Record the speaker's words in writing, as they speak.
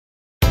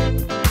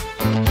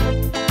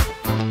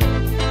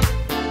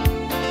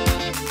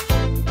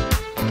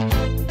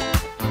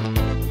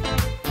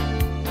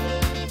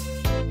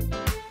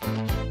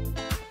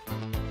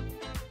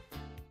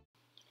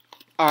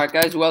Alright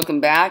guys, welcome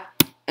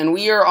back. And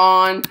we are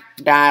on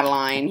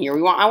Badlion here.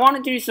 I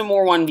wanted to do some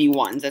more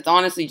 1v1s. That's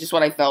honestly just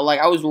what I felt like.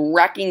 I was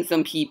wrecking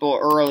some people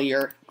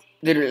earlier.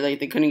 Literally,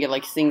 they couldn't get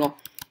like single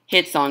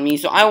hits on me.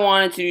 So I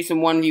wanted to do some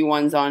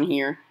 1v1s on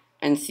here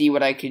and see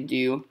what I could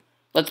do.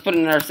 Let's put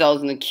in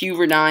ourselves in the queue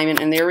for diamond.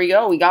 And there we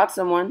go. We got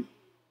someone.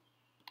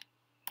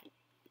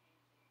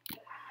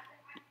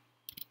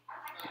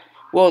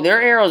 Whoa,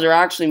 their arrows are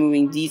actually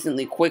moving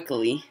decently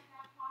quickly.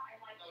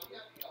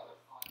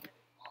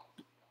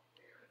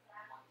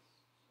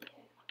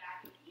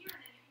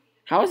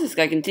 How does this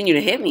guy continue to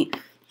hit me?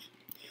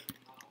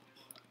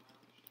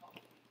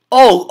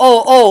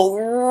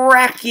 Oh,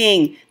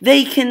 wrecking.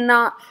 They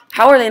cannot.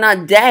 How are they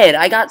not dead?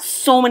 I got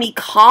so many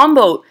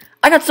combos.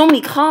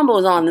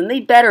 On them. They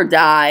better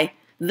die.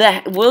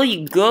 Will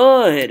you?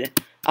 Good.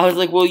 I was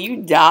like, will you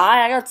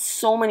die? I got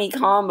so many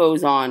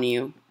combos on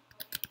you.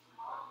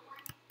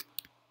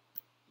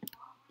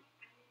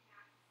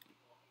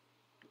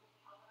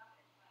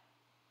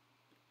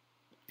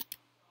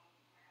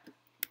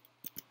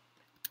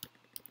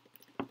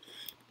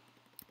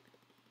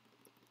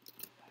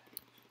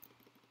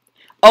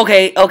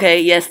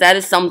 Okay, yes, that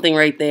is something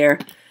right there.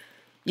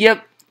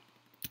 Yep,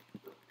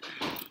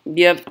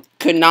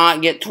 could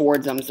not get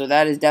towards them, so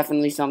that is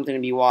definitely something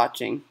to be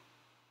watching.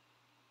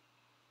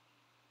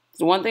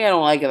 So one thing I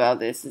don't like about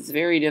this, it's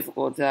very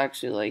difficult to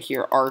actually, like,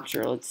 here,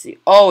 archer, let's see.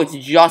 Oh, it's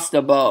just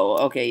a bow.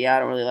 Okay, yeah, I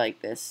don't really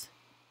like this.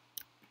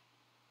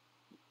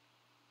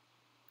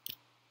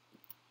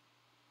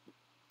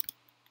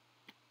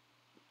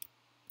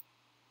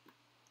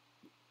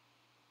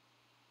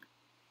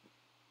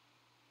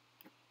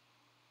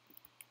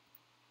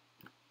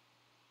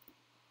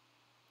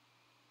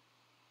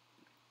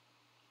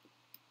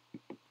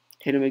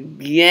 Hit him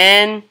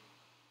again.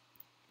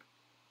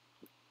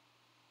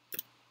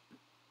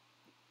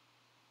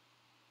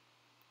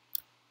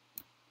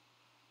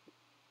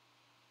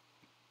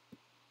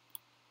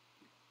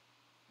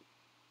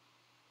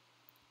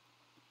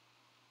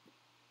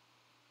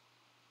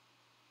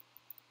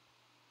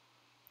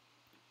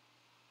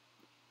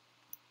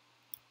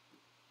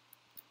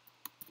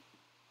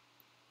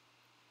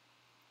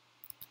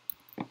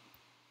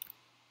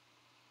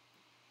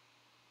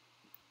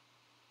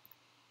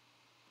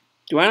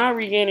 Do I not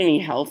regain any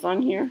health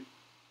on here?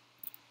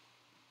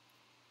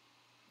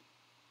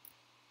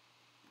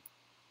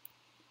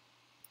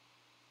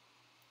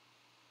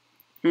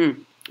 I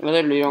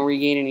literally don't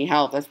regain any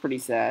health. That's pretty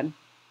sad.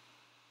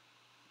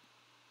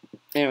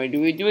 Anyway,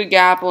 do we do a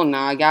gapple?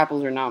 Nah,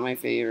 gapples are not my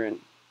favorite.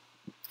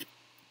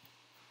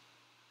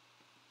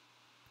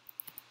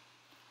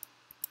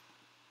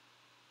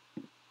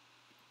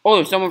 Oh,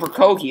 there's someone for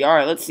Kogi.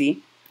 Alright, let's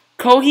see.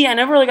 Kogi, I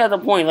never really got the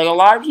point. Like, a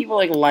lot of people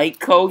like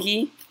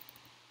Kogi.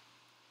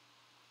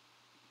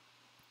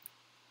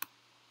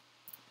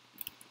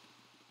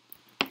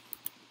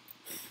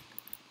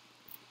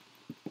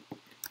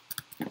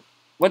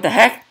 What the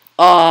heck?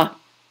 How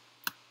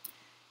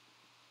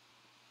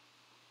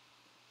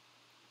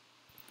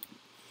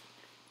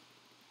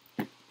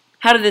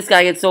did this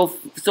guy get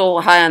so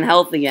high on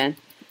health again?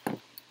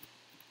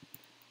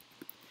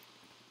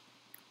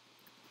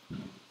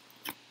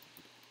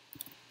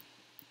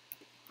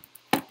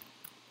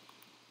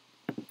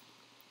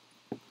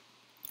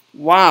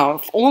 Wow,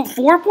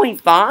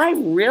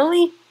 4.5?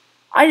 Really?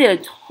 I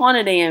did a ton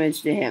of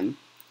damage to him.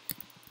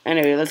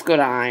 Anyway, let's go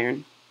to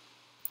iron.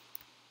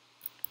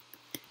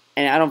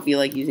 And I don't feel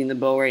like using the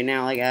bow right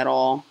now, like, at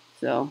all.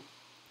 So,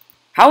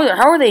 how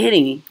are they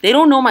hitting me? They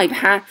don't know my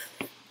path.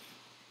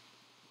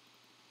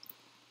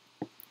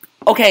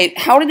 Okay,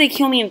 how did they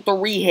kill me in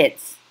 3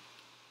 hits?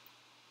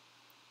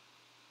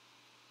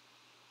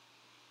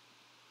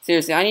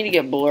 Seriously, I need to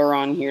get Blur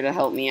on here to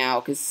help me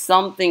out, because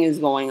something is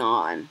going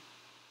on.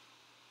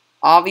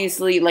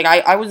 Obviously, like,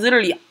 I was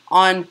literally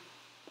on,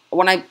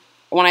 when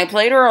I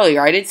played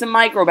earlier, I did some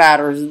micro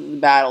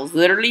battles.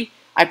 Literally,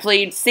 I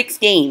played 6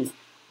 games.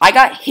 I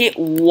got hit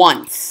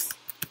once.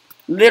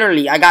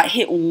 Literally, I got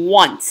hit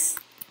once.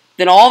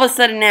 Then all of a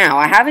sudden now,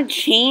 I haven't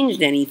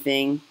changed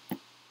anything.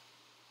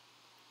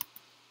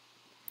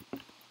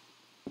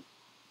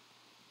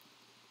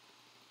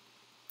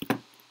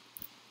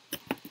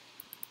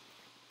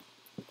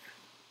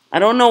 I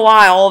don't know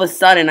why all of a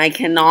sudden I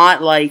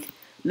cannot, like,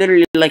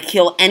 literally, like,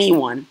 kill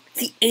anyone.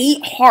 See,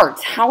 8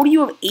 hearts. How do you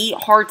have 8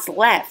 hearts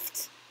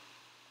left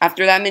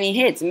after that many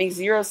hits? It makes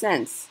 0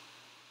 sense.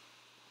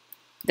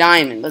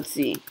 Diamond, let's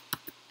see.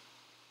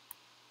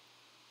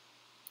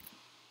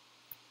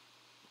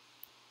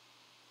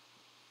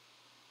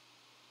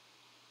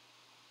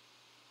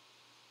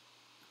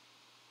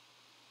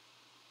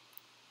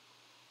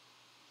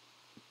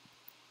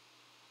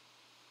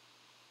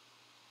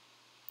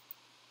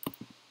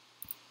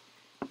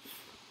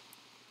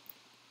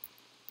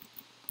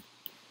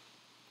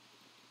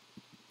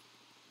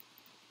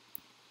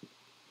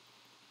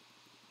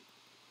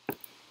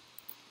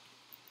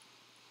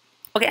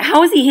 Okay,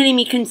 how is he hitting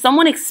me? Can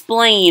someone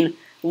explain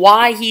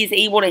why he's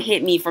able to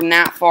hit me from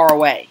that far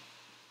away?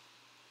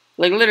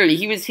 Like, literally,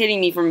 he was hitting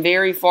me from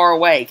very far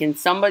away. Can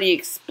somebody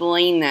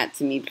explain that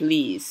to me,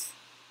 please?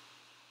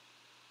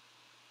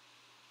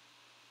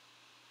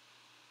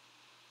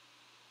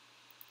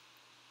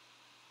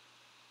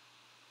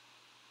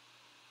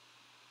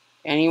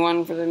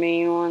 Anyone for the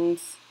main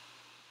ones?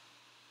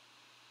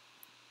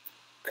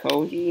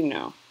 Koji?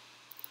 No.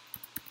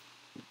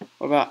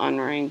 What about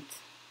unranked?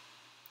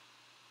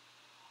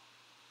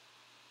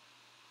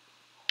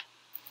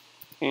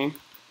 Okay.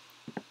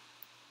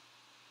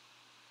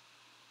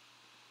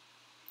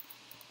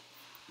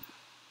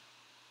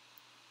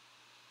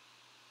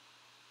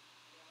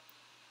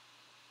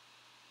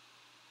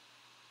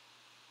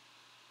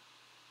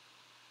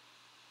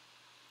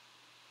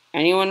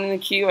 Anyone in the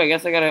queue? I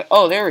guess I gotta...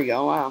 Oh, there we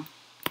go. Wow.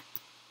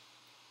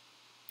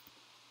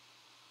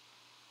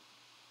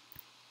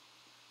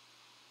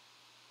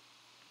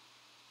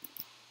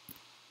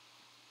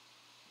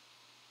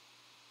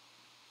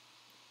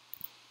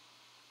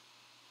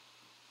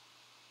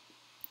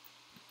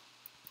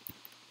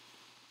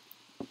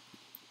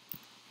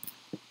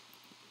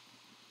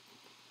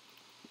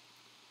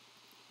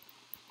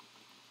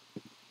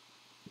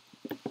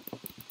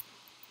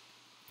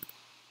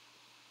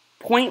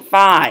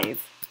 .5.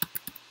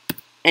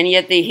 And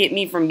yet they hit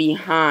me from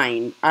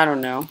behind. I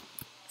don't know.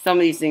 Some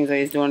of these things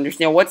I just don't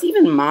understand. What's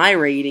even my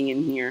rating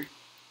in here?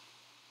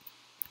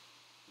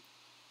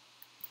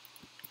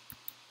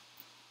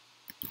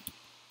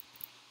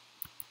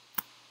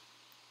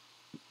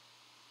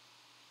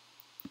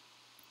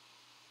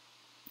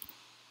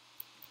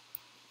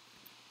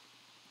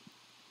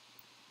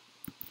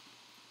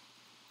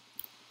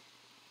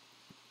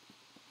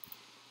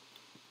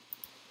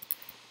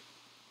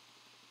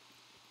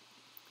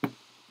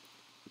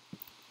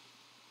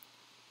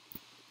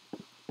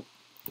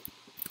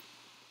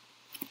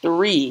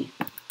 Three.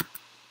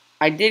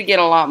 I did get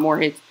a lot more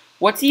hits.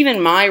 What's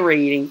even my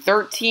rating?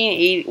 13,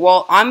 8.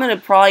 Well, I'm going to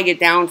probably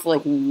get down to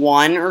like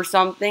 1 or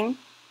something.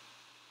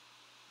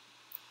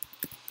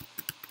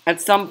 At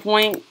some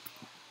point.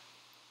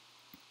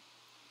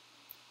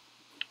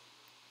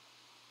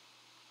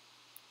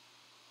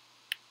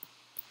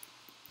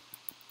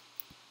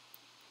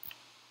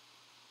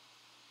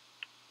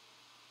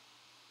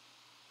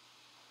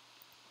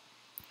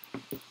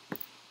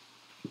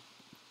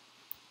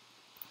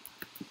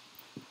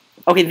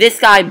 Okay, this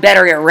guy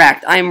better get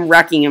wrecked. I'm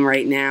wrecking him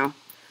right now.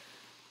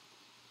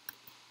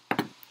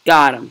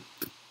 Got him.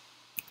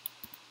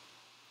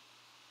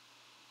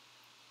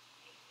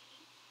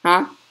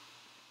 Huh?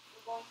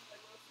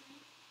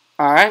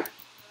 Alright.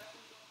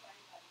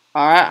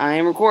 Alright, I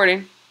am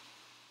recording.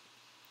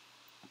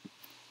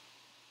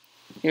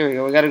 Here we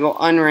go. We gotta go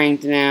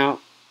unranked now.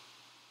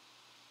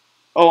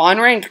 Oh,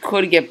 unranked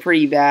could get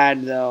pretty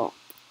bad, though.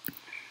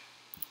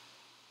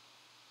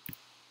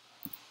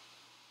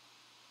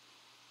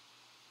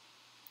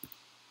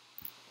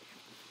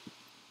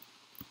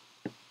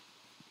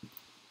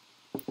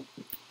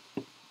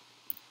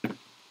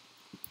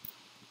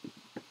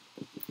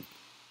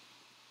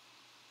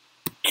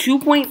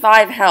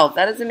 .5 health.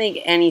 That doesn't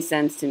make any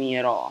sense to me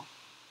at all.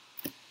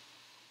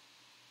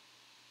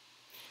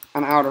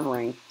 I'm out of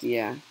ranked,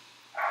 yeah.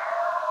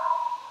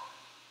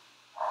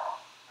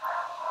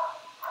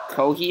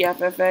 Kohi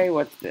FFA?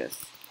 What's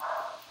this?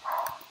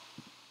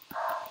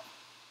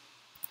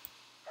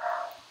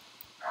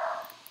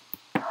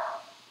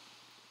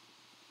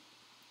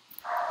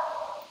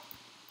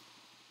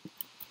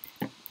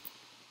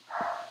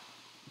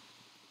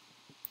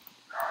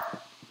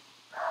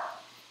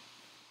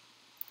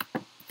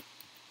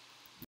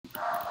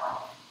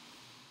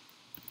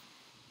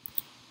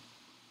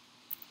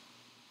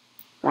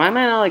 Why am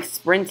I not, like,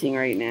 sprinting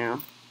right now?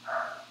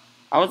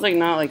 I was, like,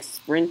 not, like,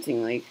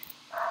 sprinting, like...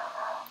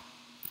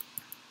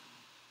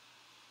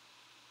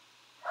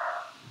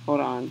 Hold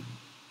on.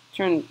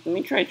 Let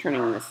me try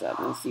turning this up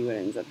and see what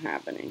ends up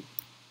happening.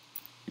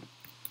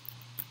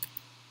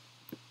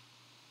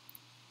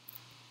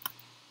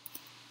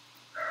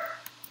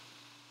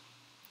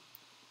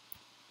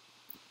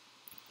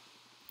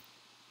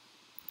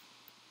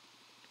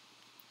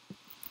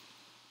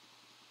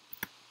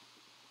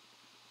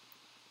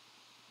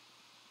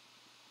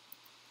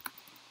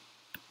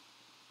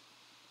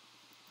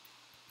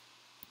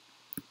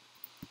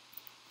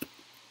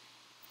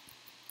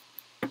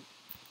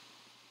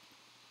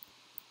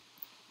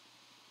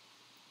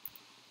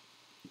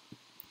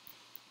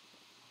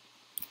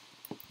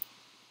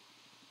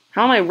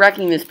 How am I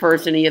wrecking this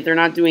person and yet they're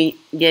not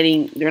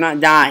they're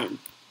not dying?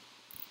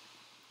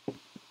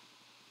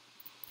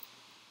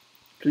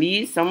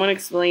 Please, someone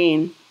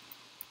explain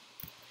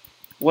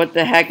what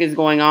the heck is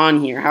going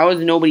on here. How has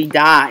nobody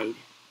died?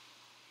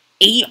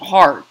 8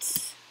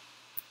 hearts.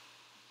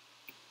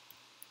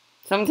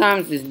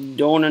 Sometimes just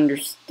don't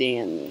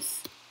understand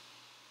this.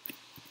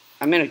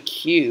 I'm in a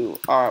queue.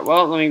 Alright,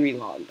 well, let me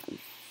relog then.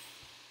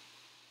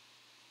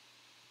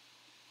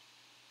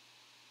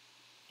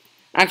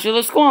 Actually,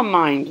 let's go on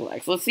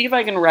Mineplex. Let's see if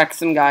I can wreck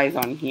some guys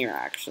on here,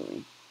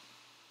 actually.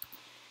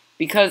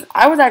 Because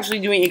I was actually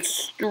doing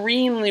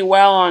extremely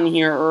well on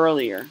here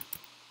earlier.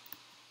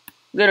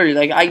 Literally,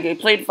 like, I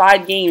played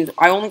 5 games.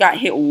 I only got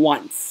hit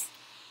once.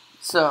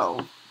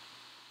 So...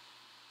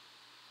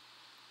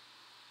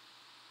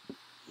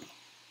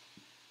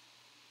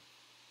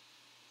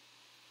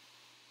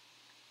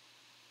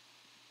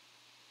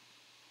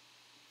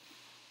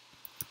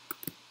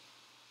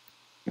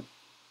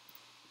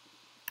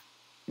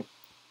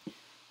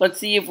 let's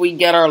see if we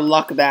get our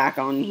luck back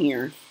on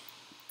here.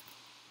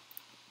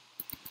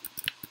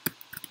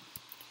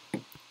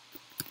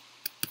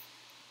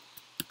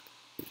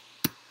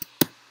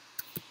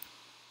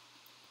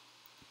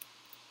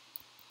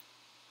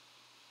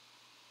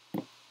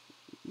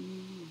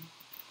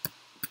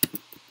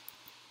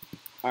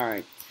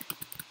 Alright.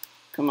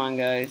 Come on,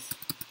 guys.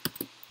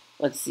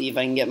 Let's see if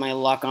I can get my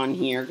luck on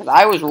here. Because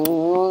I was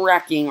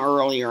wrecking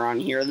earlier on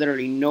here.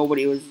 Literally,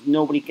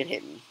 nobody could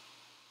hit me.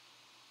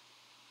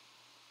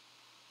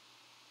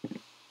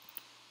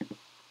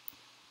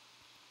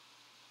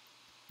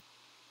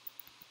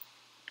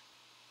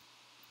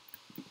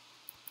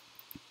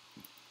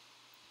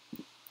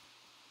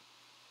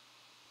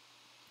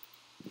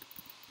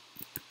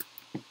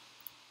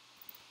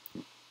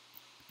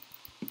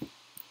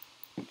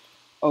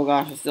 Oh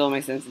gosh, I still have my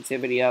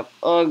sensitivity up.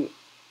 Ugh.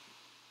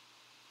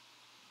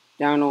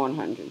 Down to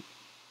 100.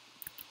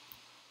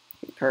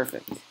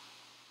 Perfect.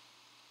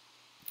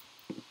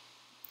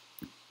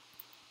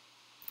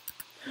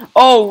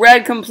 Oh,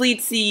 red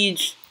complete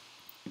siege.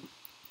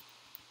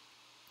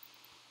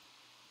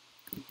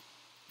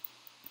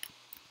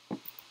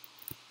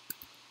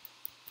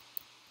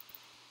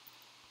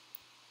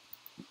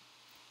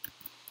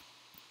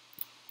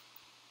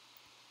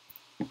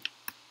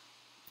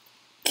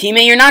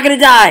 Teammate, you're not gonna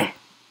die.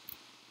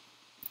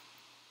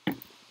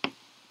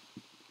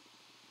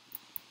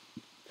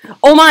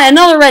 Oh my,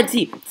 another red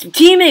team.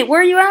 Teammate,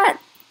 where are you at?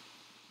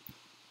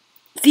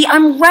 See,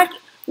 I'm wreck.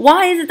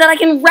 Why is it that I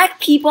can wreck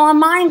people on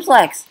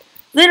Mineplex?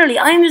 Literally,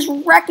 I am just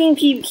wrecking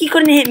people. He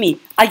couldn't hit me.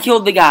 I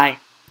killed the guy.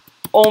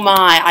 Oh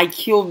my, I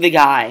killed the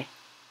guy.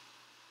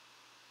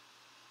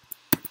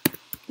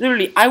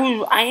 Literally,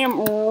 I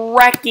am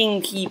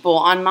wrecking people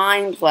on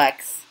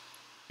Mineplex.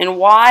 And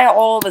why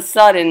all of a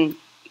sudden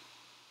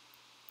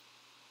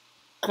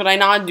could I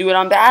not do it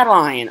on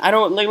Badlion? I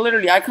don't, like,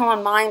 literally, I come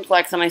on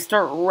Mineplex and I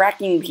start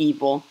wrecking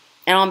people.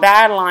 And on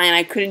Badlion,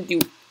 I couldn't do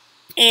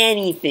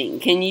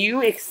anything. Can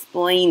you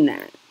explain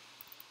that?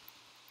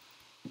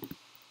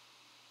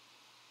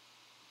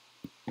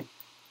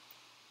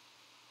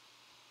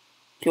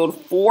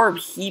 Killed 4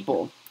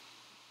 people.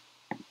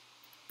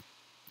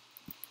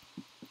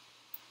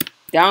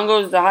 Down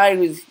goes the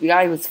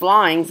guy who's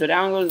flying, so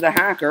down goes the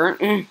hacker.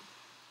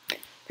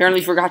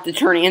 Apparently forgot to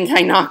turn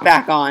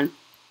anti-knockback on.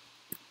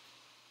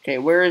 Okay,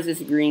 where is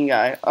this green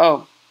guy?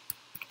 Oh.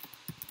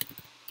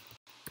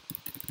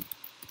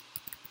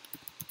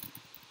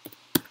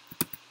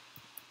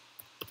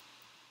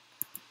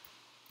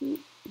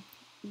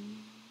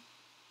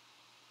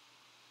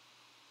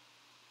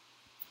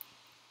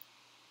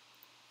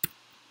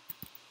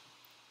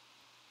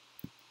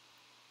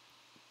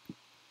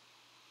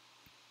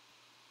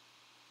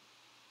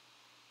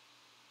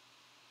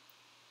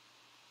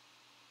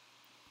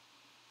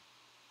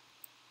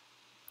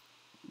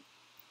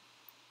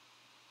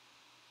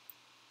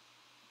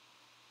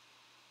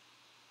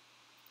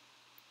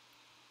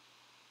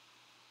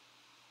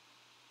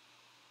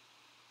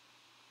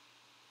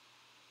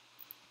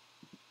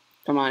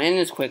 Come on, end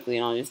this quickly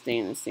and I'll just stay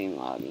in the same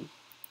lobby.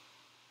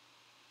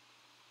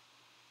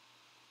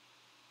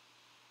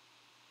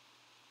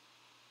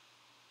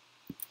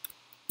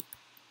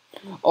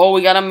 Oh,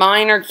 we got a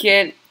miner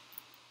kit.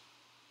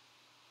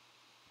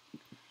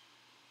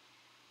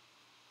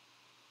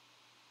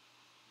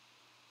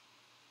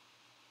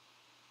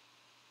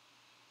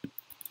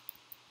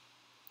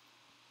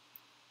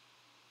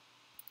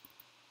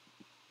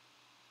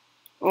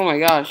 Oh my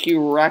gosh, he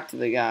wrecked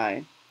the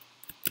guy.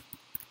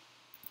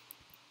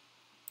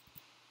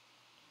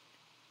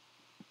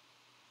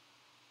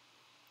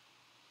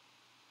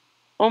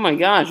 Oh my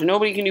gosh,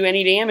 nobody can do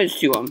any damage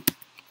to him.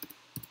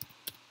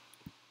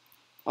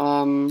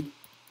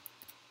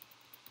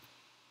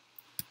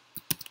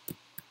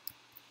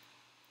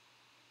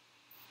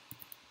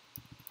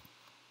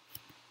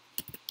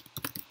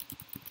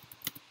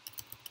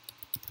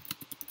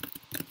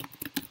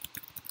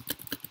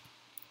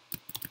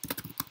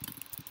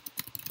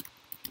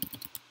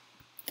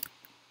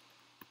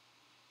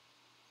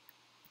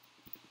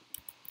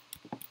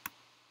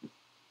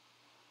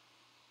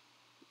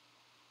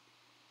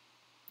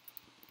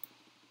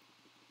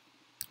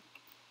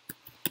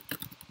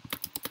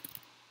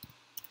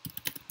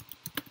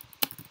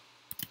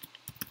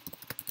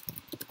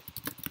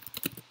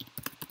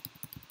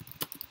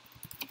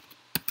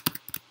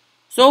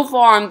 So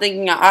far, I'm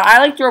thinking, I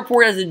like to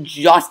report as a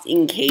just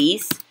in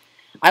case.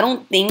 I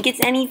don't think it's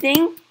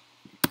anything,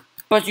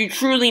 but you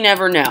truly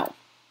never know.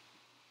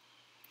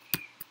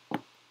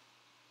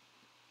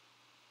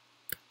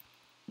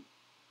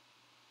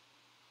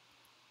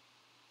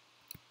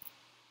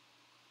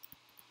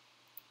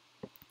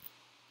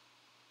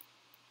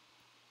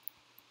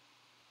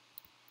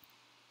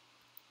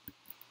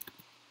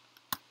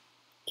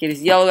 Okay,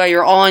 this yellow guy,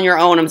 you're all on your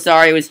own. I'm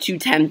sorry, it was too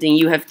tempting.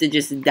 You have to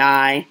just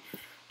die.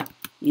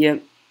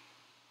 Yep.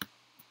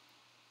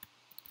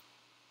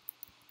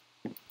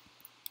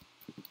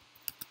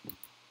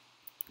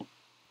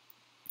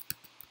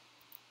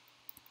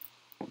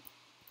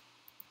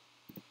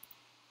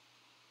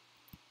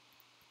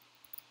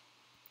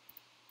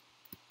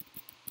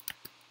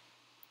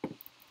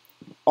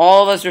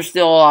 All of us are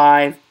still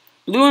alive.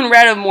 Blue and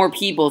red have more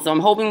people, so I'm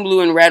hoping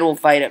blue and red will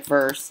fight at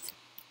first.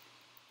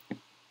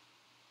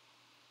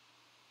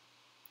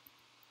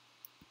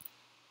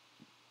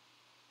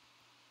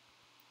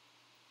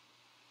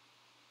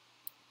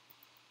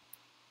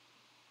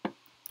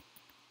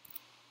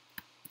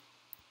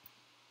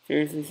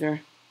 Seriously,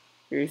 sir?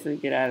 Seriously,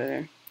 get out of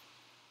there.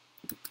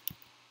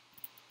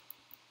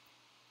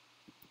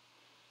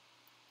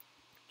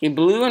 Okay,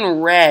 blue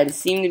and red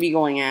seem to be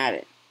going at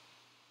it.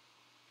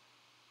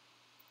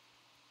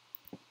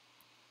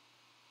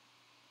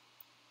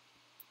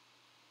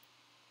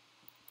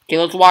 Okay,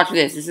 let's watch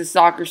this. This is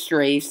Soccer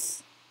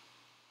Strafe.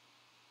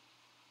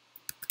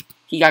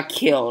 He got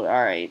killed.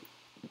 Alright.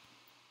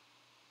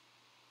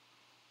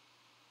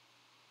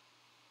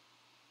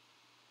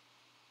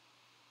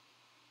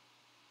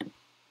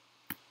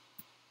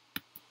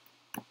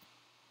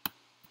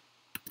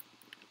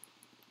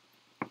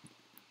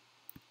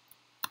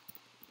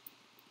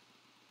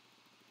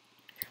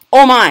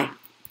 Oh my!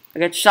 I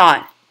got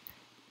shot.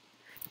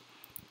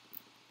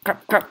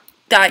 Crap, crap,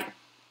 die.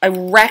 I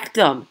wrecked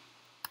him.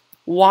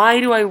 Why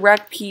do I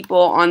wreck people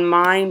on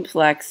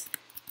Mineplex,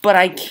 but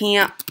I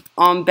can't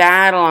on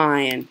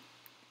Badlion?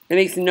 That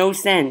makes no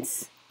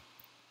sense.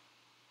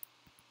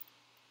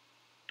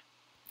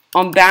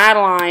 On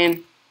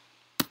Badlion,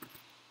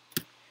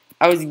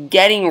 I was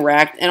getting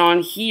wrecked, and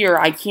on here,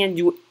 I can't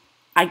do...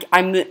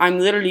 I'm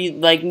literally,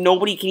 like,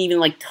 nobody can even,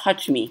 like,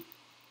 touch me.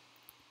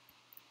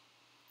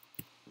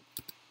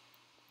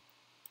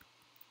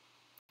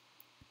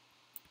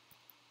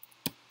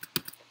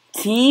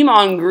 Team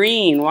on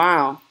green,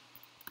 wow.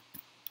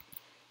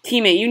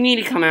 Teammate, you need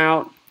to come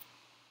out.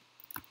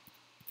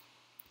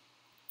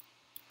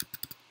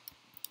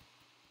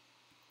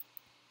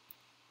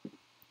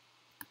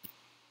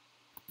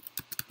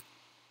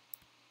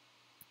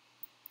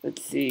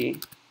 Let's see.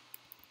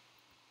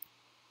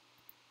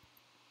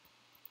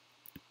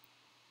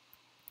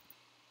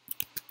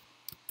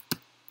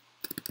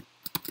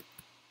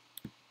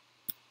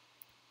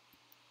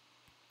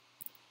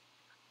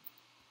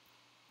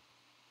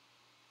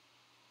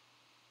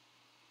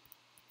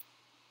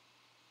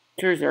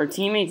 Seriously, our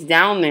teammate's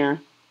down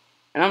there,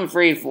 and I'm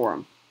afraid for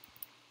him.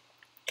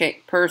 Okay,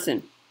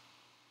 person.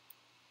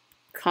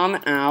 Come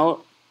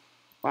out.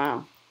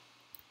 Wow.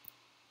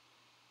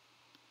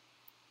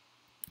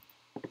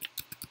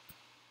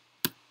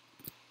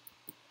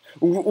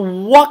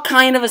 What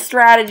kind of a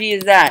strategy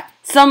is that?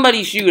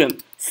 Somebody shoot him.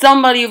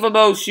 Somebody with a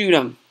bow shoot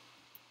him.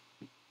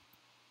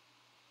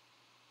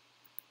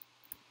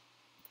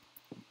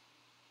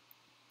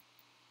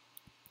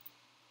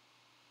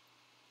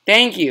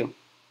 Thank you.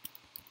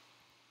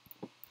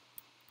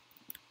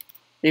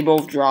 They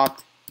both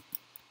dropped.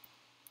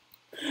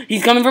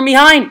 He's coming from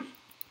behind.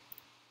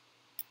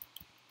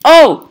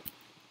 Oh!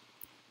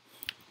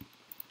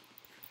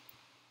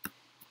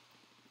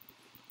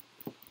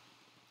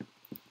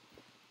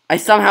 I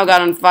somehow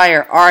got on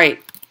fire.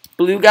 Alright.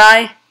 Blue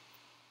guy.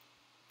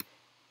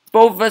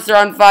 Both of us are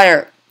on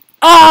fire.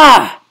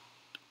 Ah!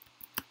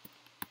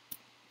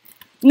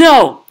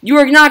 No! You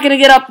are not going to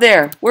get up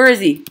there. Where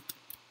is he?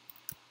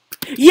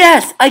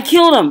 Yes! I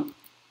killed him!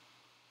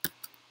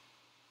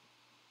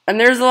 And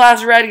there's the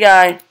last red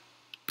guy.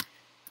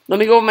 Let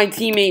me go with my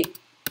teammate.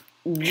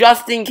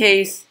 Just in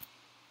case.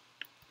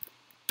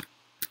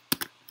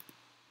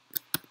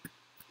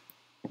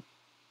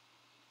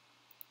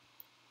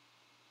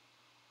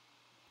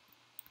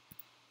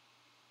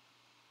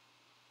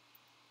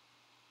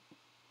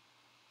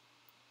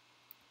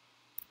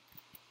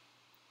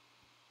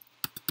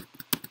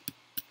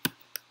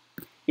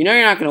 You know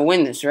you're not going to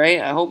win this,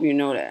 right? I hope you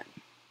know that.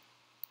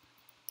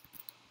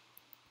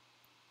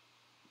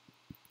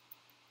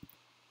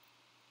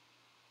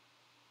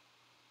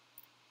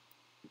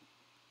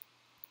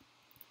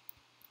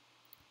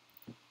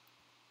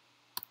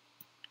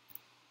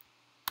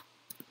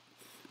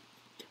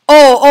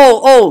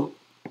 Oh!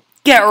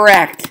 Get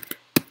wrecked.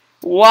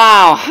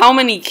 Wow, how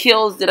many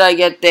kills did I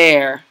get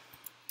there?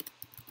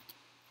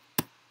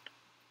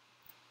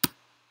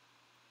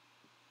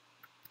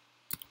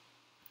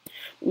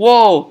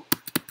 Whoa.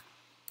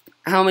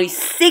 How many?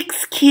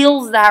 6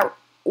 kills that...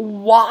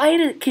 Why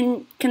did...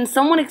 Can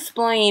someone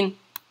explain...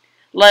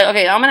 Like,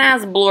 okay, I'm gonna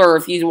ask Blur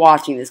if he's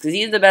watching this, because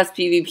he's the best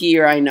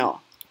PvPer I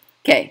know.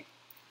 Okay.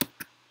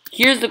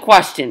 Here's the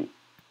question.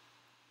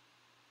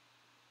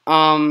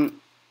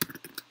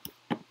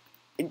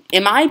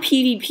 Am I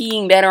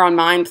PvPing better on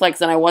Mineplex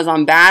than I was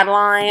on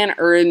Badlion,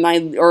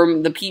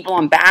 or the people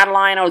on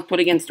Badlion I was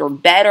put against are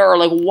better, or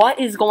like what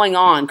is going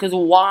on? Because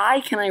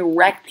why can I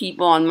wreck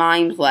people on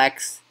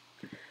Mineplex,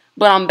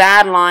 but on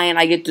Badlion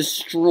I get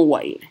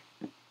destroyed?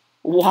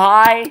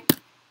 Why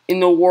in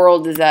the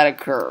world does that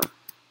occur?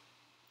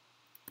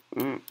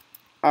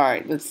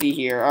 Alright, let's see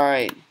here.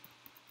 Alright.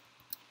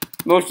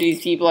 Most of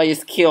these people I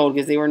just killed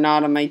because they were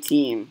not on my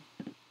team.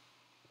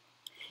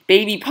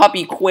 Baby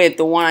Puppy quit,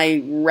 the one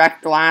I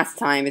wrecked last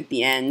time at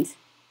the end.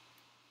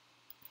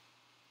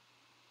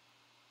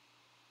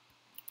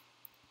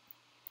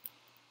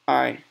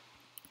 Alright.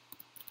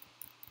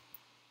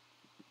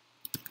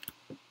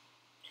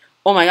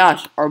 Oh my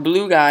gosh, our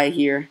blue guy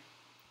here.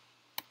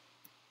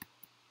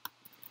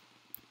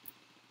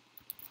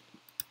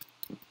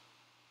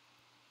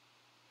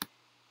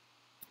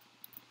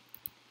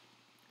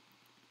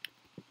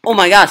 Oh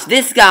my gosh,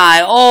 this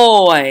guy.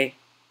 Oh,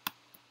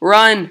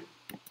 run.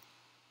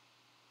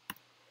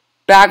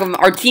 Back of him.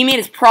 Our teammate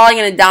is probably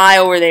going to die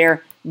over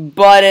there,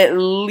 but at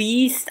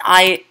least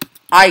I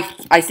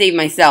saved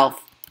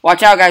myself.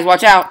 Watch out, guys,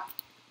 watch out.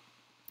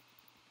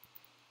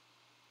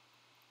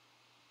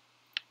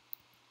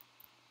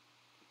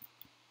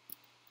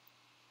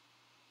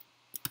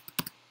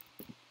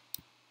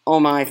 Oh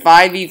my,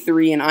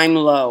 5v3 and I'm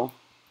low.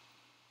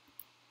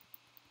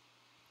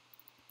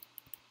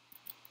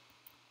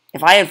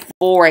 If I had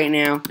full right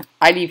now,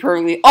 I'd be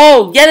perfectly...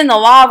 Oh, get in the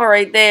lava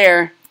right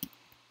there.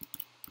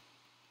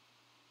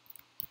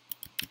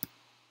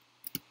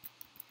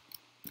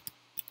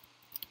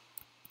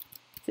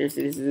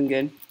 Seriously, this isn't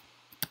good.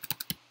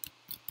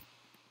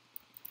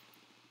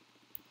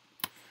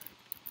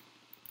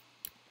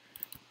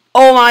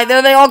 Oh my,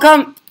 there they all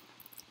come.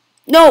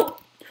 No.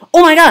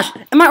 Oh my gosh,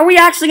 are we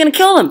actually going to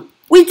kill them?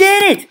 We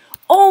did it.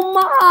 Oh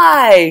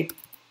my.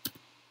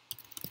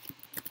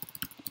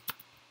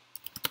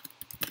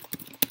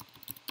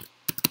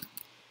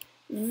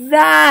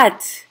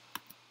 That.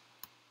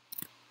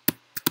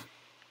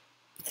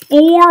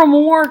 4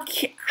 more.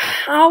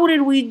 How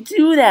did we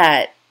do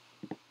that?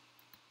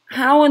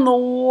 How in the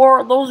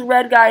world? Those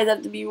red guys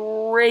have to be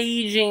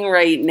raging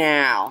right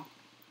now.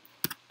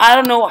 I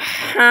don't know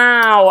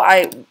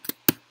how.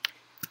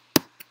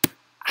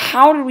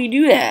 How did we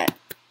do that?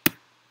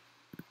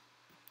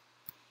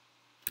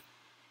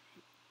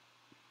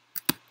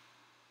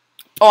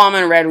 Oh, I'm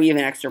in red. We have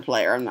an extra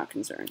player. I'm not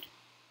concerned.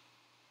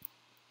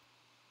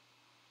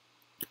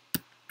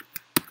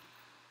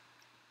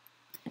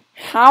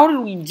 How did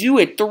we do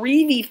it?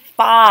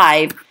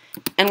 3v5,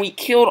 and we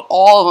killed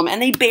all of them,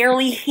 and they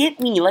barely hit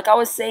me, like I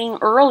was saying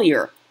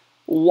earlier.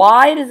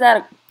 Why does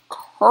that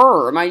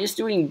occur? Am I just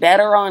doing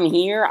better on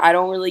here? I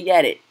don't really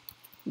get it.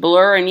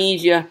 Blur, I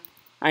need you.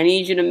 I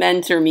need you to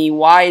mentor me.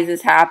 Why is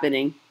this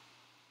happening?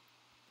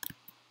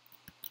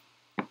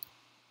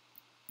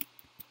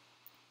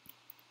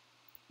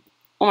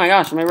 Oh my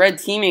gosh, my red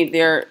teammate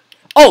there.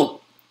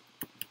 Oh!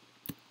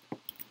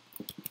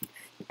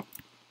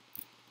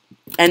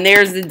 And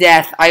there's the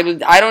death. I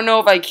don't know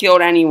if I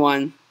killed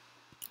anyone.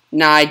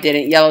 Nah, I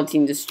didn't. Yellow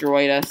team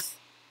destroyed us.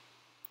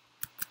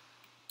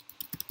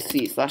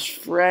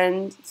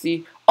 C/friend.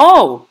 See.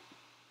 Oh!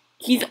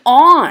 He's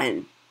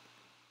on!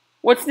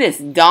 What's this?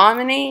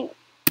 Dominate?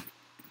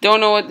 Don't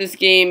know what this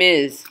game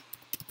is.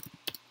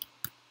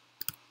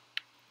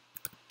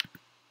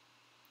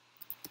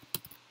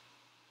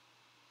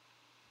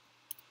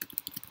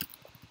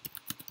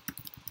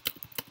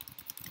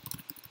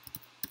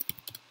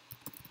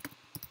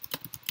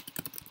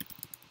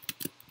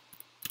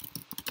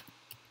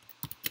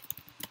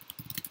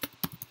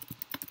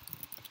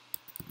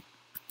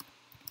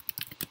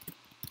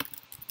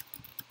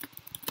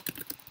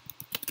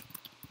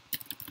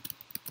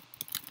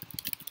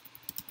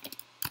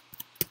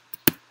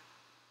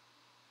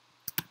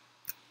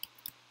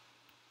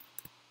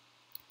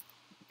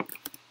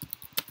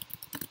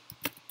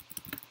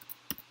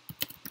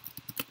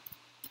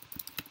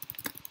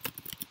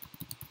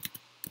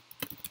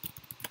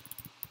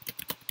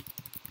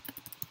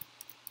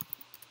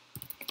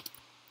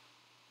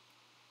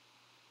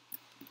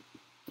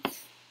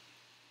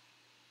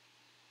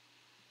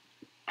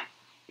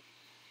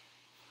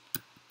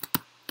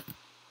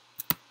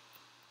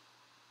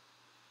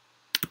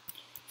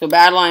 So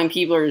Badlion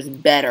Keebler is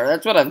better.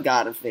 That's what I've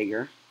got to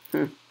figure.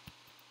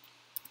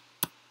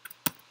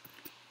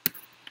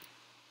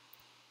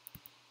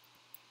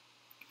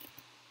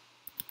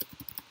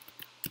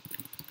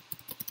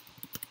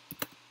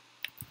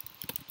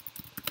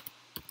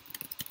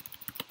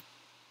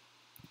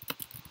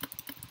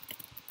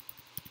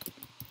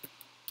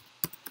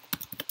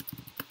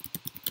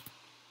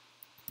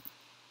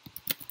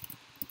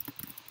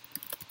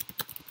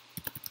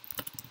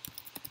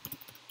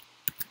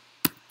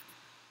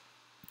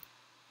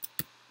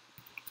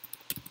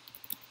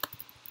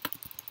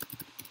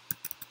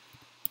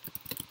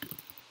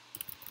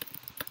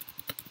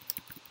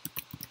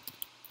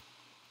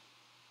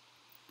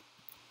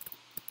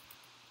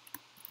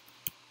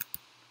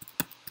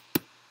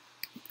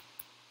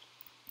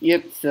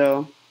 Yep,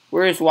 so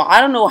I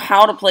don't know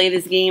how to play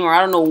this game, or I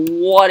don't know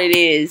what it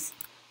is,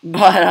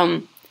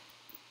 but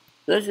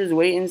let's just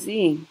wait and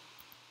see.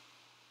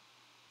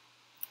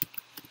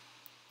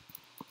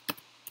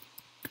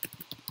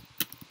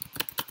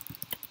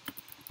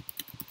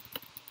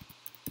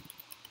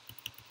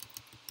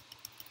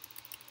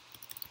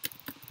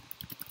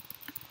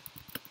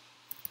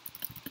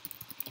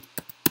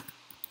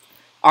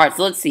 Alright,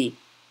 so let's see.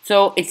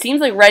 So, it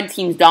seems like red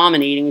team's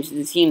dominating, which is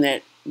the team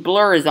that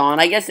Blur is on.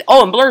 I guess...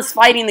 Oh, and Blur's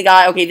fighting the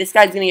guy. Okay, this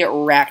guy's gonna get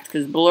wrecked,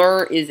 because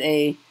Blur is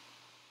a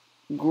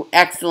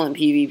excellent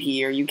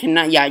PvPer. You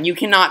cannot... Yeah, you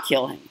cannot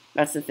kill him.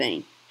 That's the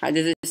thing.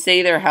 Does it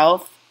say their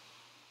health?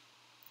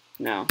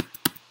 No.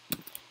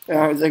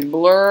 It's like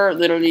Blur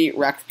literally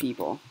wrecks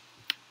people.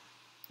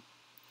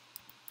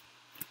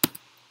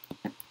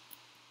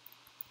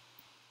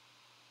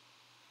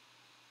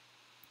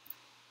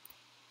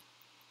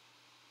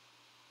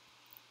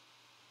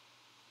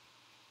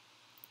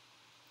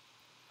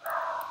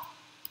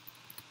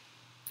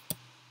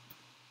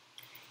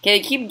 Okay, they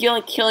keep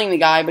killing the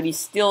guy, but he's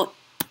still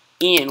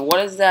in. What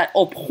is that?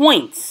 Oh,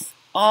 points.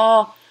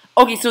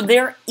 Okay, so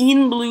they're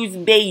in Blue's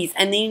base,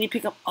 and they need to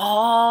pick up...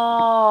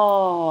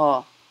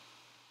 Oh,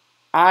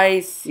 I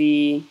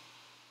see.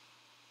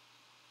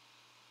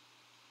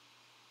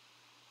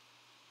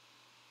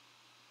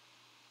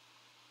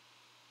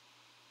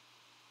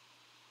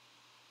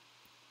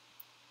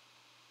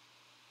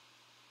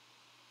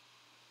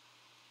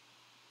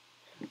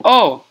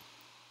 Oh.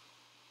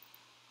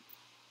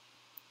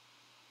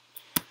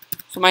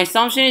 So my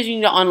assumption is you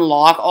need to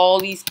unlock all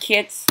these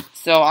kits.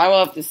 So I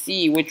will have to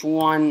see which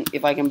one,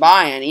 if I can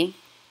buy any.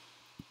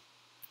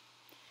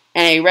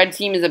 And a red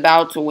team is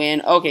about to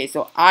win. Okay,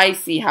 so I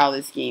see how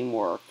this game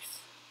works.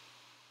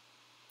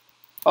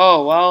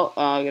 Oh, well,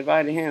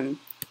 goodbye to him.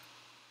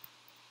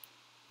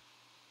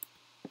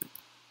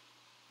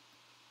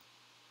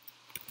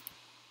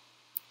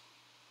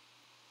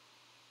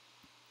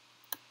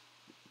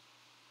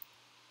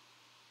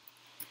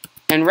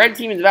 And red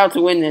team is about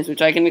to win this,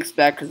 which I can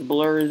expect because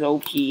Blur is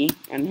OP,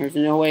 and there's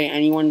no way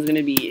anyone's going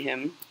to beat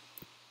him.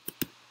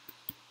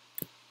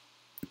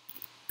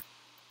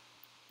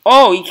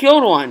 Oh, he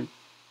killed one.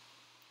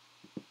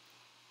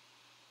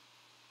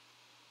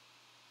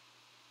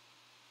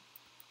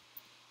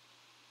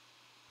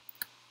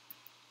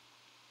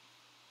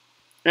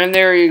 And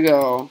there you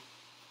go.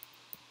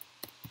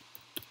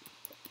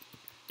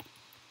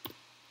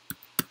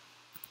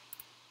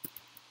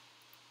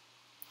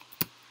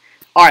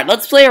 Alright,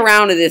 let's play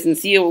around with this and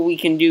see what we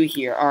can do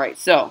here. Alright,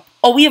 so.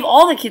 Oh, we have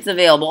all the kits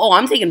available. Oh,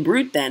 I'm taking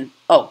Brute then.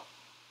 Oh.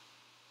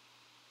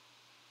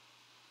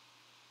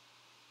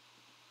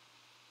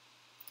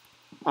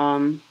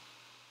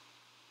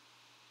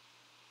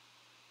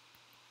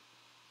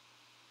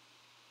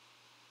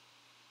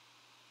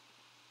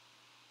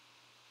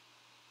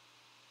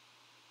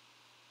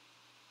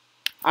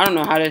 I don't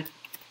know how to...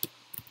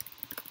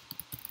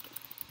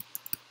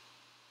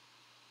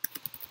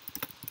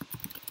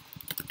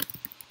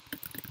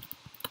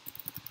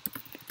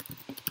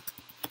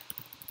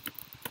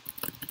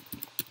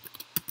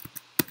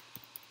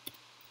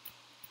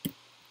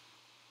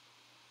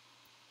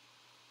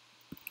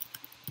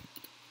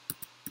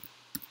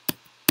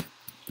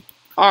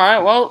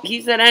 Alright, well,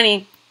 he said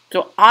any.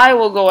 So I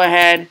will go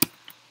ahead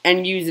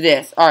and use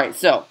this. Alright,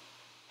 so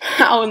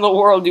how in the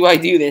world do I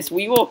do this?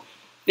 We will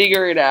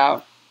figure it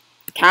out.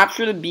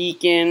 Capture the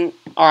beacon.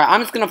 Alright,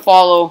 I'm just going to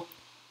follow.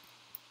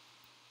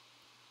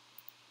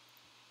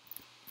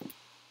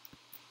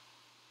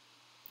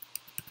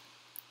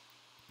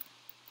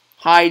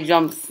 High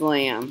jump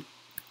slam.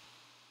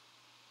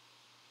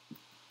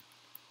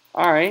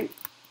 Alright.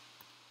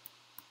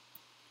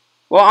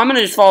 Well, I'm going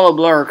to just follow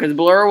Blur, because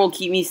Blur will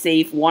keep me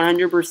safe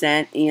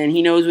 100%, and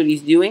he knows what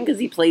he's doing, because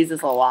he plays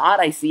this a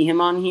lot. I see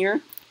him on here,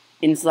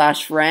 in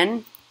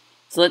 /friend.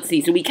 So let's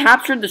see. So we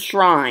captured the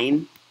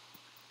shrine.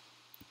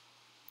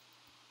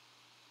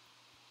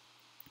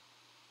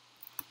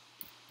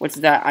 What's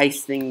that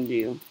ice thing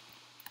do?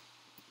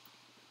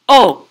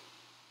 Oh!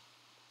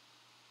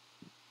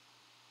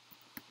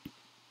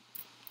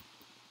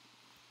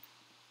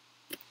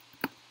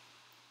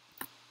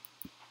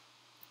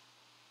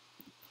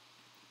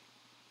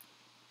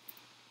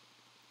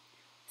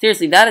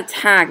 Seriously, that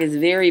attack is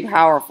very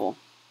powerful.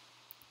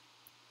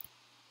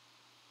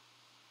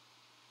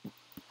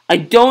 I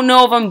don't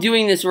know if I'm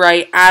doing this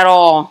right at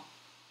all.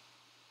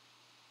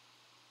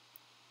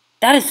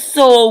 That is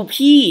so OP.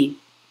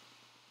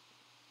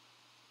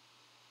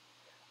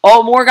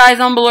 Oh, more guys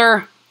on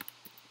Blur.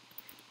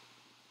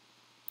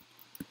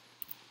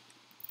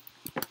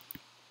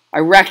 I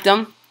wrecked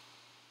them.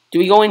 Do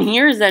we go in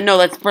here? Is that... No,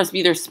 that's supposed to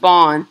be their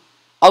spawn.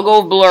 I'll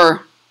go with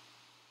Blur.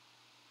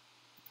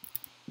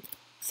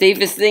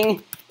 Safest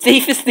thing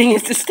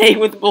is to stay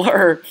with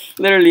Blur.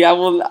 Literally, I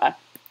will...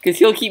 Because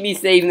he'll keep me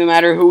safe no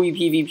matter who we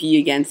PvP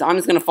against. So I'm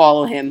just going to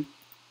follow him.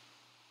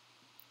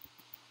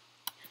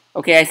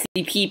 Okay, I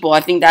see people. I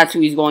think that's who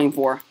he's going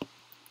for.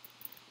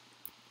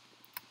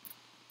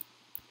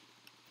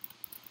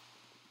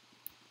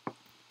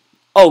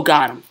 Oh,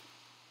 got him.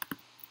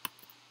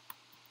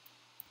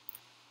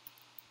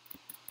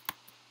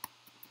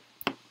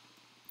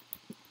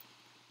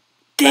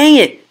 Dang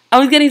it! I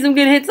was getting some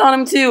good hits on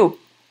him, too.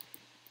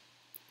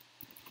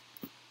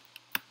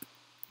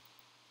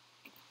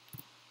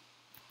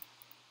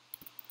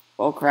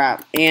 Oh,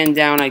 crap. And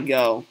down I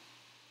go.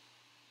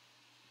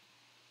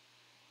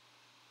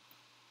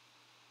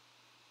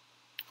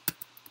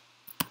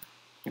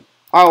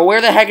 Oh,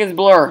 where the heck is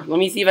Blur? Let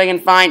me see if I can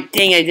find...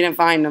 Dang, I didn't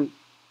find him.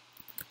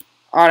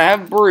 Alright, I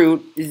have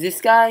Brute. Is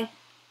this guy?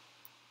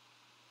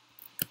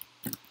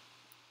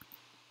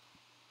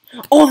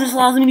 Oh, this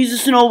allows me to use a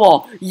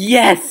snowball.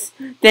 Yes!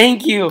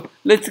 Thank you.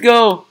 Let's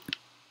go.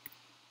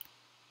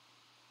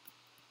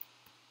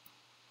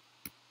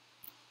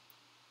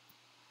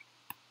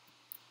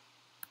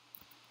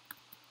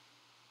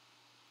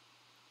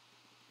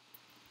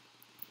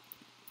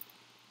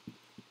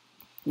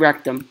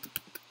 Wrecked him.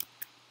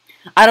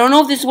 I don't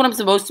know if this is what I'm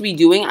supposed to be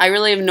doing. I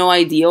really have no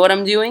idea what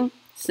I'm doing.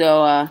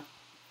 So,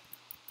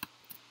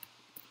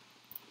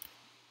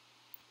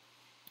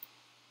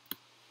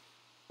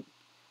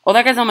 Oh,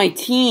 that guy's on my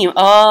team.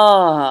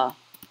 Oh,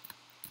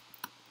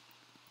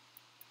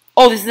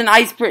 this is an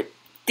ice prick.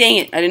 Dang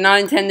it. I did not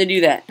intend to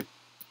do that.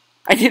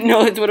 I didn't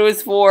know that's what it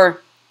was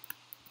for.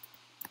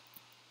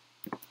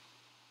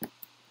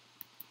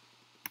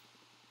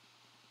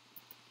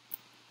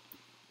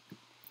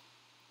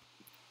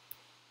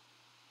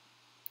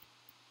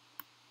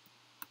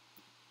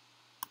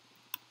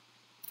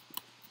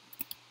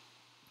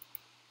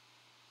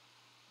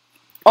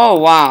 Oh,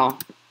 wow.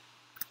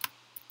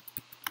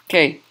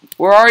 Okay,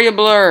 where are you,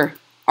 Blur?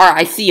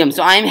 Alright, I see him.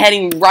 So I'm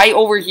heading right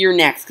over here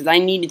next, because I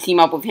need to team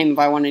up with him if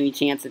I want any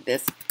chance at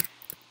this.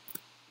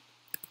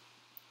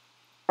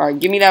 Alright,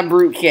 give me that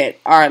Brute kit.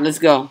 Alright, let's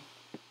go.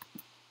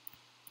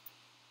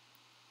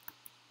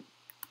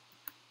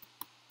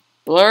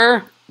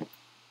 Blur?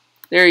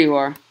 There you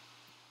are.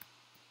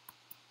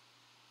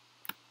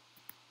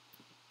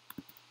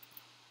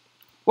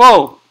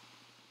 Whoa!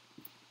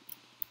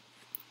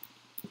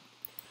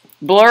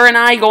 Blur and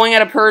I going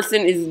at a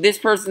person is this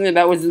person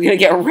that was going to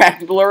get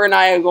wrecked. Blur and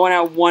I are going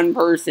at one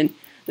person.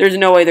 There's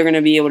no way they're going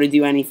to be able to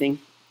do anything.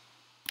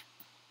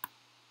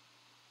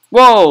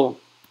 Whoa!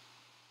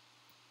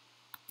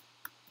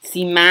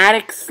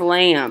 Thematic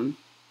Slam.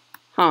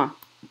 Huh.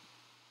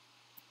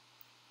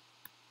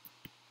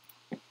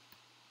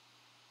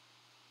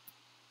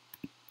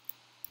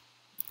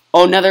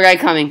 Oh, another guy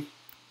coming.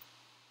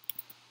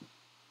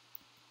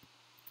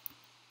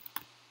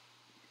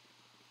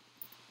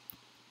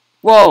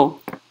 Whoa.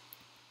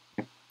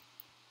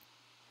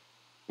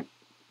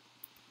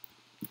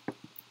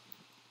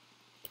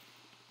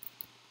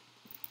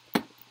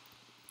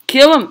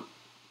 Kill him.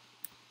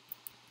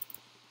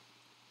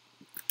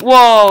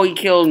 Whoa, he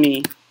killed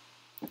me.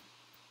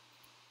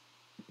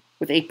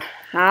 With a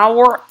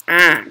power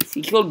axe.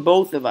 He killed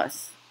both of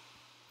us.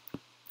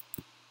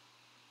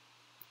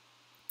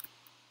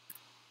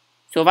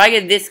 So if I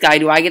get this guy,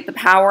 do I get the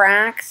power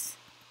axe?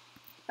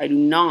 I do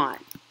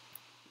not.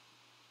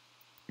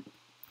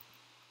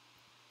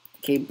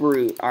 Okay,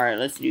 Brute. Alright,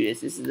 let's do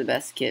this. This is the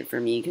best kit for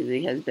me because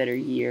it has better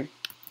gear.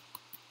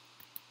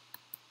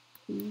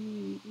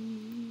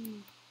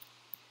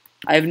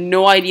 I have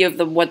no idea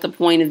what the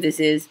point of this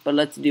is, but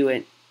let's do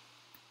it.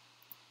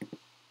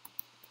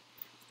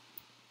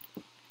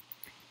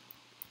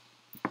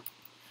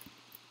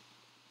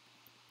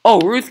 Oh,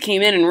 Ruth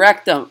came in and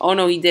wrecked him. Oh,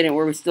 no, he didn't.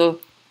 We're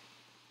still...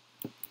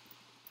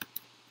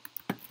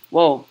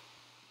 Whoa.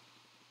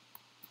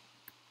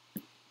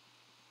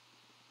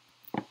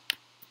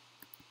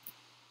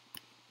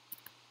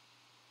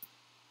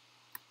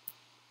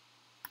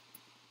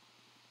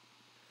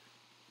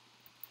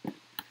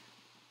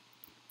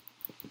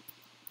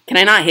 Can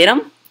I not hit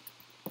him?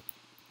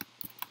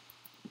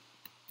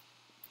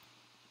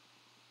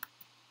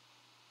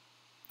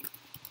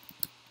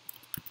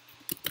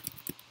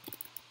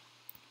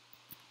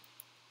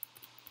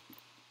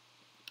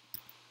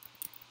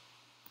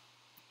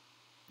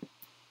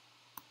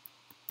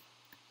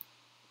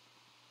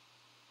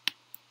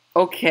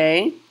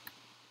 Okay.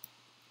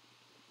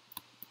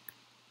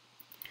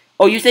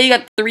 Oh, you say you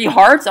got 3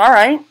 hearts?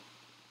 Alright.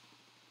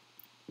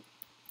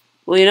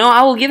 Well, you know,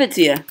 I will give it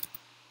to you.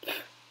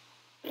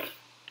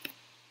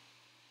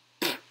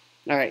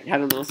 Alright, had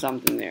a little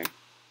something there.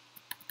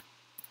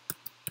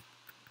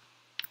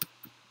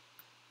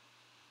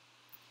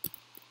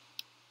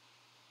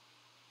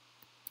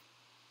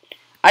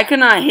 I could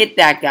not hit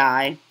that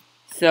guy.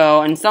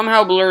 So, and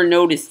somehow Blur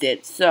noticed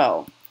it.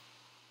 So.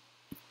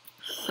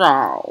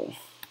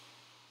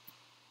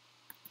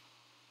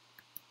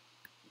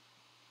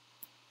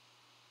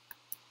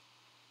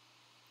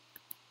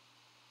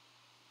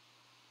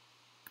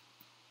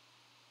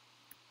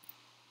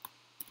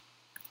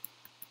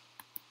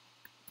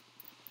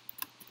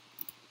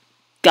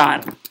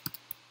 Got him.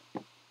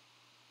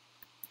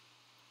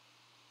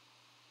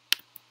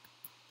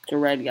 It's a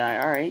red guy,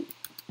 alright.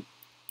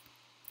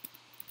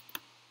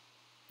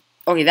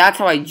 Okay, that's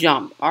how I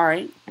jump.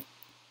 Alright.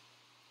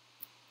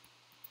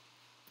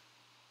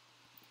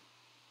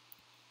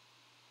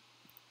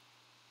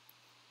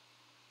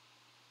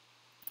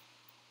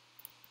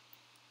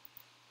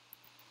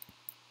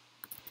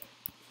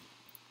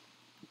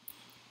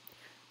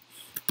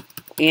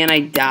 And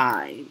I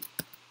died.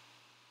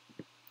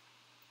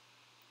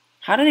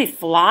 How do they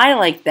fly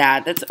like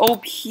that? That's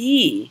OP.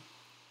 Okay,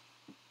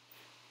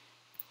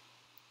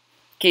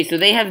 so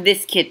they have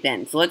this kit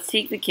then. So let's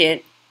take the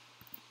kit.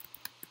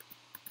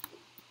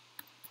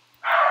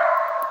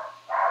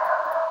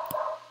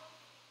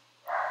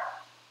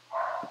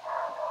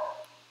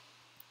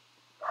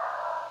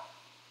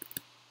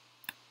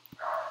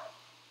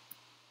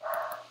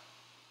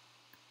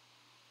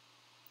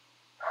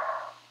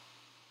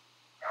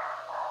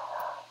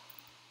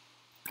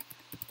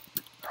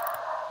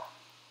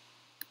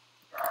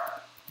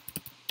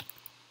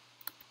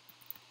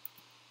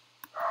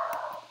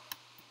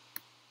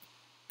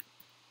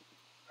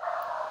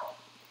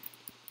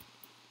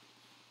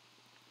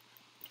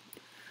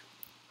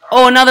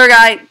 Oh, another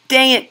guy.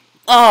 Dang it.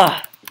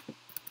 Ugh.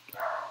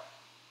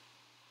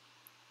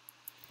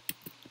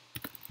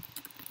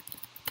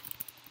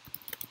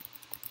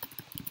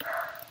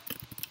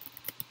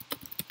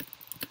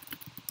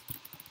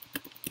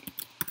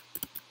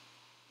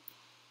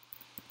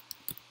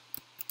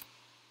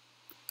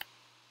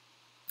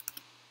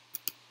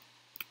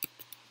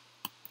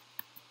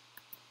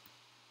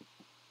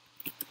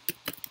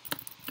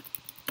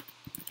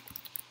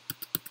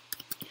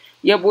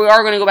 Yep, we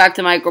are going to go back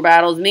to micro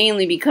battles,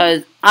 mainly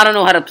because I don't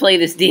know how to play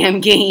this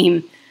damn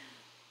game.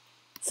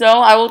 So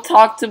I will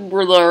talk to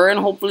Blur,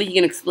 and hopefully he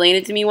can explain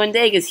it to me one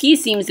day, because he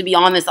seems to be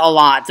on this a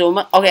lot.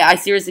 So, okay, I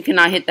seriously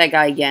cannot hit that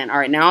guy again.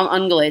 Alright, now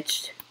I'm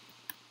unglitched.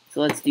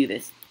 So let's do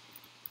this.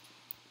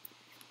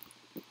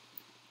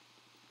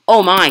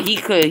 Oh my,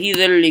 he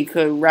literally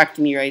could wreck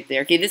me right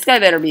there. Okay, this guy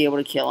better be able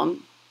to kill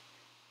him.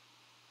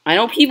 I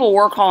know people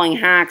were calling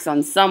hacks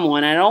on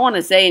someone. I don't want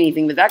to say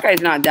anything, but that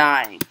guy's not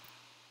dying.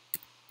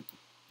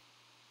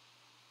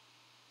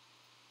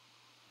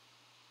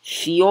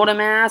 Shield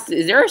amassed?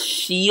 Is there a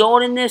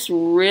shield in this?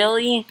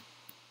 Really?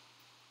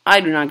 I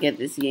do not get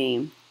this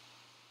game.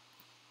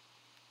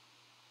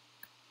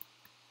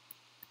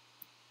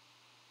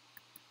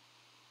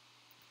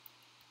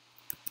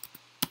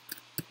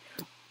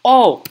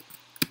 Oh!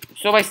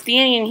 So by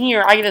standing in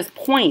here, I get his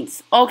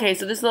points. Okay,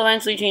 so this will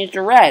eventually change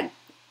to red.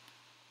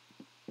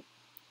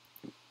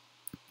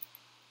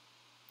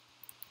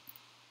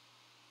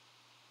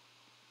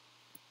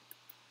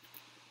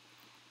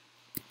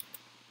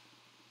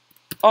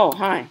 Oh,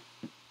 hi.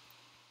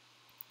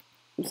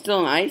 I'm still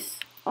in ice?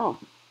 Oh.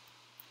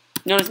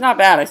 No, it's not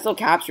bad. I still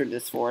captured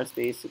this for us,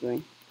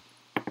 basically.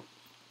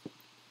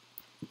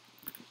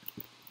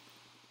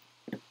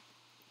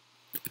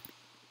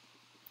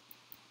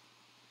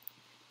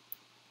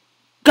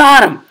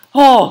 Got him!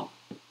 Oh!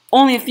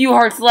 Only a few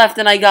hearts left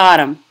and I got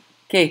him.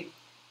 Okay.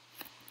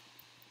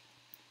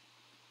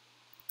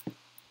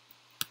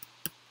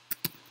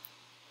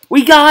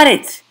 We got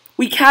it!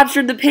 We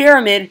captured the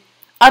pyramid.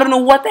 I don't know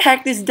what the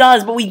heck this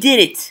does, but we did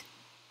it.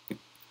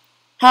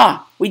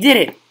 Ha! We did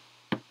it.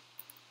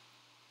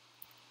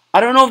 I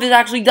don't know if this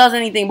actually does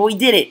anything, but we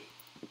did it.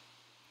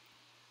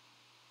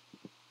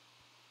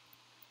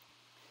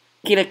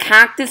 Okay, the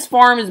cactus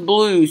farm is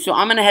blue, so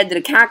I'm going to head to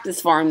the cactus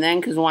farm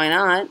then, because why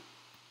not?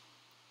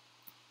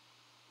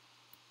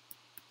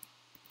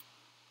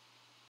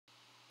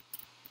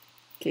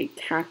 Okay,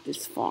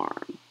 cactus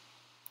farm.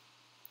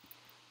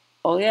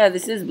 Oh yeah,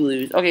 this is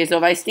blues. Okay, so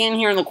if I stand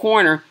here in the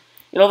corner,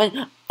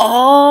 it'll...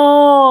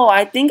 Oh,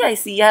 I think I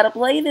see how to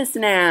play this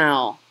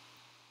now.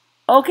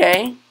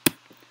 Okay.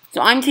 So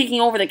I'm taking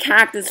over the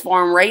cactus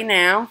farm right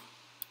now.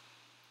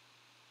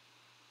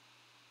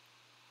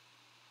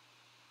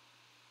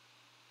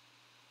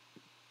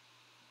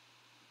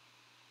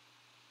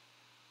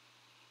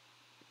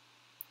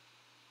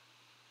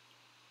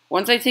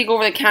 Once I take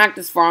over the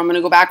cactus farm, I'm going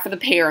to go back for the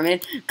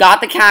pyramid.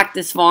 Got the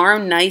cactus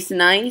farm. Nice,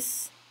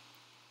 nice.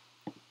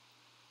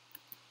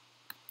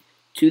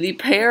 To the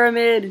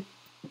pyramid.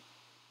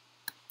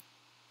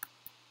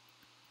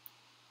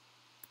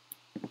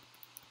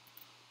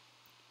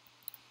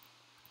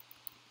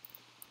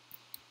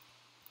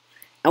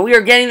 And we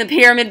are getting the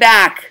pyramid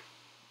back.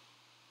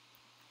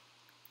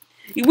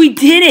 We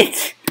did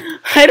it!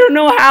 I don't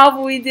know how,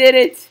 but we did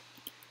it.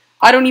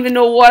 I don't even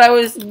know what I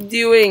was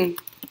doing.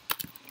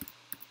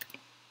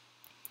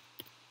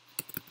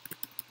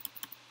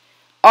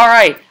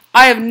 Alright,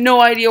 I have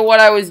no idea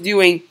what I was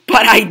doing,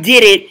 but I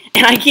did it,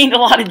 and I gained a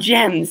lot of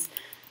gems.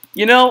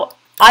 You know,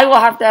 I will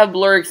have to have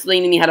Blur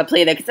explain to me how to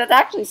play that, because that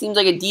actually seems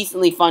like a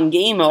decently fun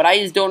game mode. I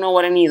just don't know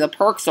what any of the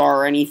perks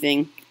are or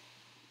anything.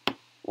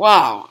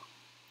 Wow.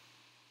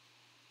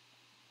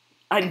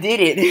 I did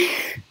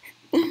it.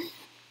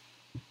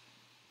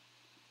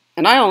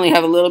 And I only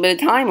have a little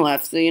bit of time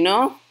left, so you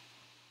know.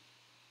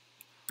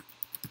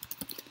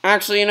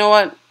 Actually, you know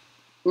what?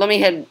 Let me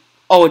head...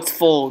 Oh, it's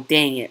full.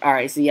 Dang it.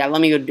 Alright, so yeah, let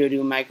me go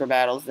do micro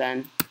battles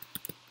then.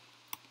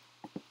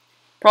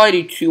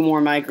 Probably do 2 more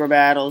micro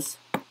battles.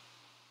 And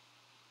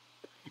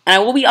I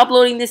will be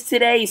uploading this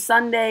today,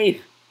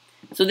 Sunday.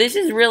 So this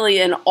is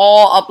really an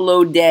all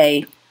upload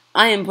day.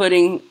 I've put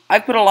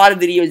a lot of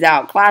videos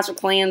out. Clash of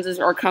Clans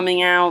are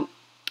coming out.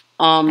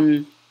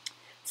 So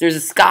there's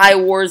a Sky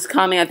Wars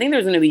coming. I think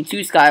there's going to be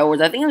 2 Sky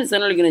Wars. I think I'm just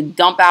literally going to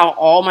dump out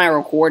all my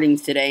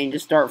recordings today and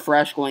just start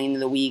fresh going into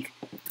the week.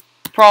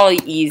 Probably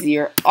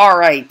easier.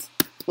 Alright.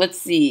 Let's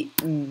see.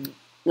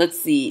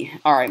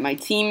 Alright, my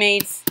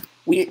teammates.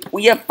 We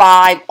have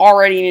 5.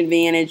 Already an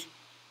advantage.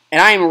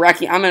 And I am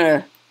wrecking. I'm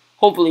going to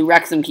hopefully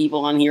wreck some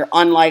people on here.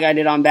 Unlike I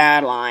did on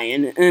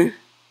Badlion.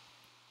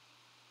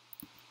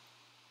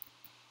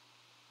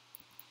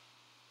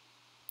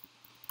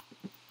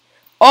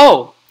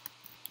 Oh!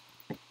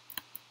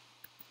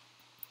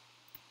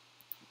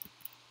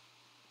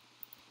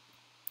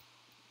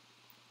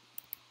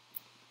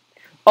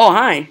 Oh,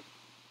 hi.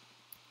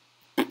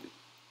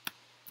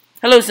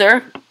 Hello,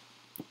 sir.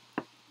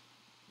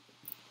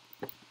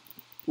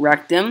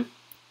 Wrecked him.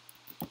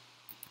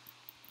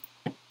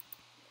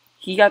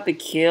 He got the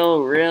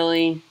kill,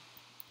 really?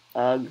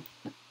 Ugh.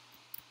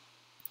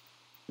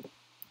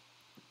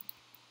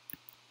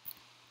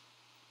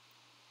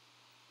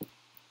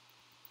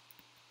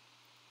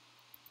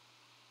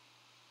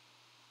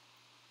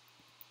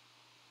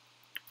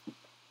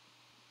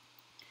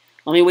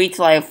 Let me wait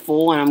till I have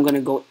full, and I'm going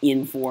to go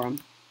in for him.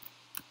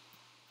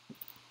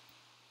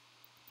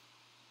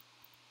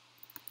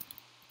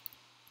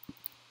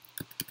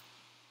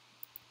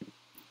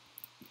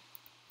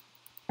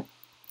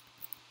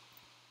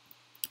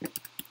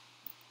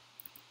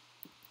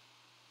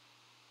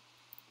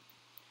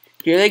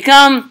 Here they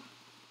come.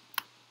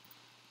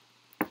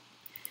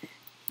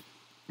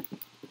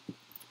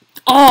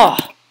 Oh,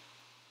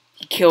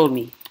 he killed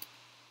me.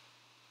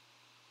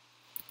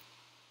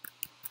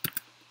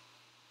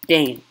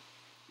 Dang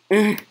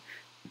it.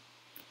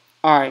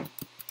 Alright.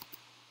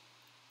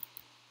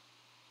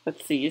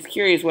 Let's see. Just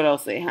curious what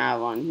else they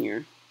have on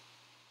here.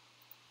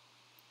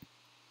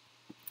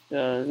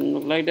 Doesn't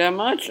look like that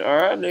much.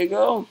 Alright, there you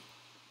go.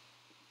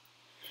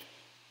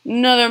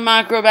 Another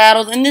micro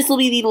battles. And this will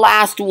be the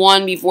last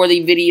one before the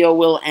video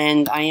will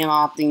end. I am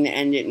opting to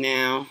end it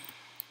now.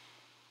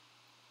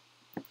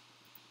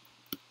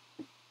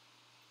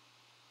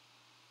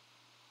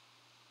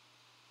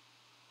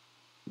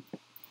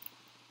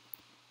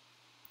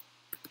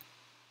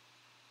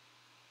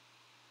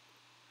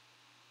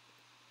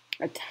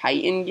 A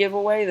Titan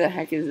giveaway? The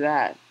heck is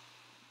that?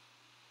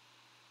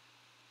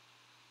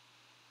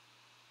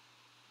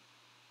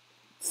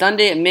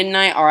 Sunday at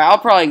midnight? Alright, I'll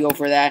probably go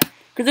for that.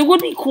 Because it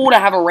would be cool to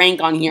have a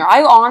rank on here.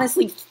 I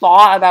honestly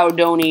thought about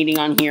donating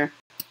on here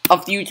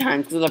a few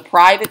times. Because of the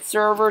private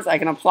servers, I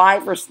can apply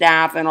for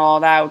staff and all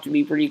that, which would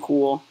be pretty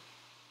cool.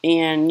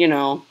 And, you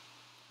know,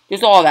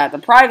 just all that. The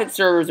private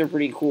servers are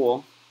pretty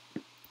cool.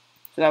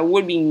 So that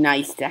would be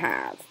nice to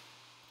have.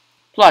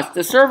 Plus,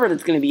 the server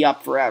that's going to be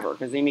up forever,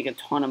 because they make a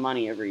ton of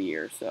money every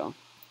year, so.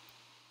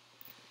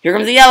 Here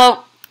comes the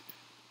yellow.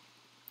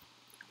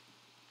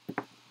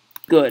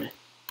 Good.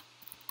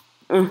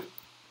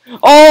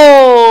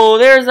 Oh,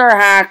 there's our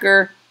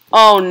hacker.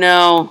 Oh,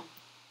 no.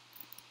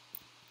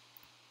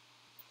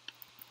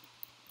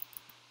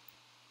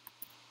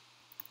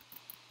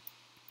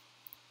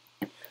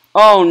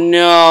 Oh,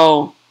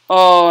 no.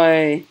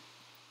 Oy.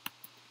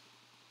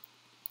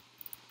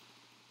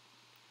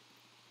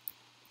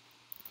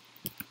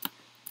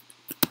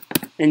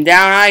 And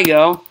down I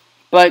go.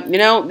 But, you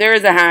know, there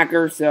is a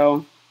hacker,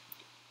 so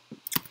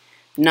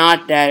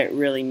not that it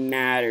really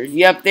matters.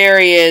 Yep, there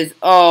he is.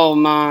 Oh,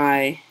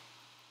 my.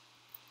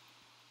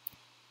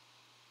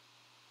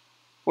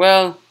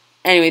 Well,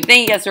 anyway,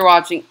 thank you guys for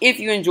watching. If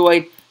you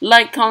enjoyed,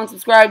 like, comment,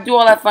 subscribe, do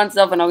all that fun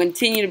stuff, and I'll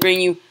continue to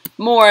bring you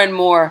more and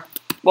more,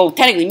 well,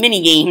 technically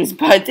mini games,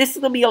 but this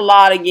will be a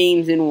lot of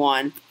games in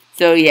one.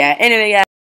 So, yeah, anyway, guys.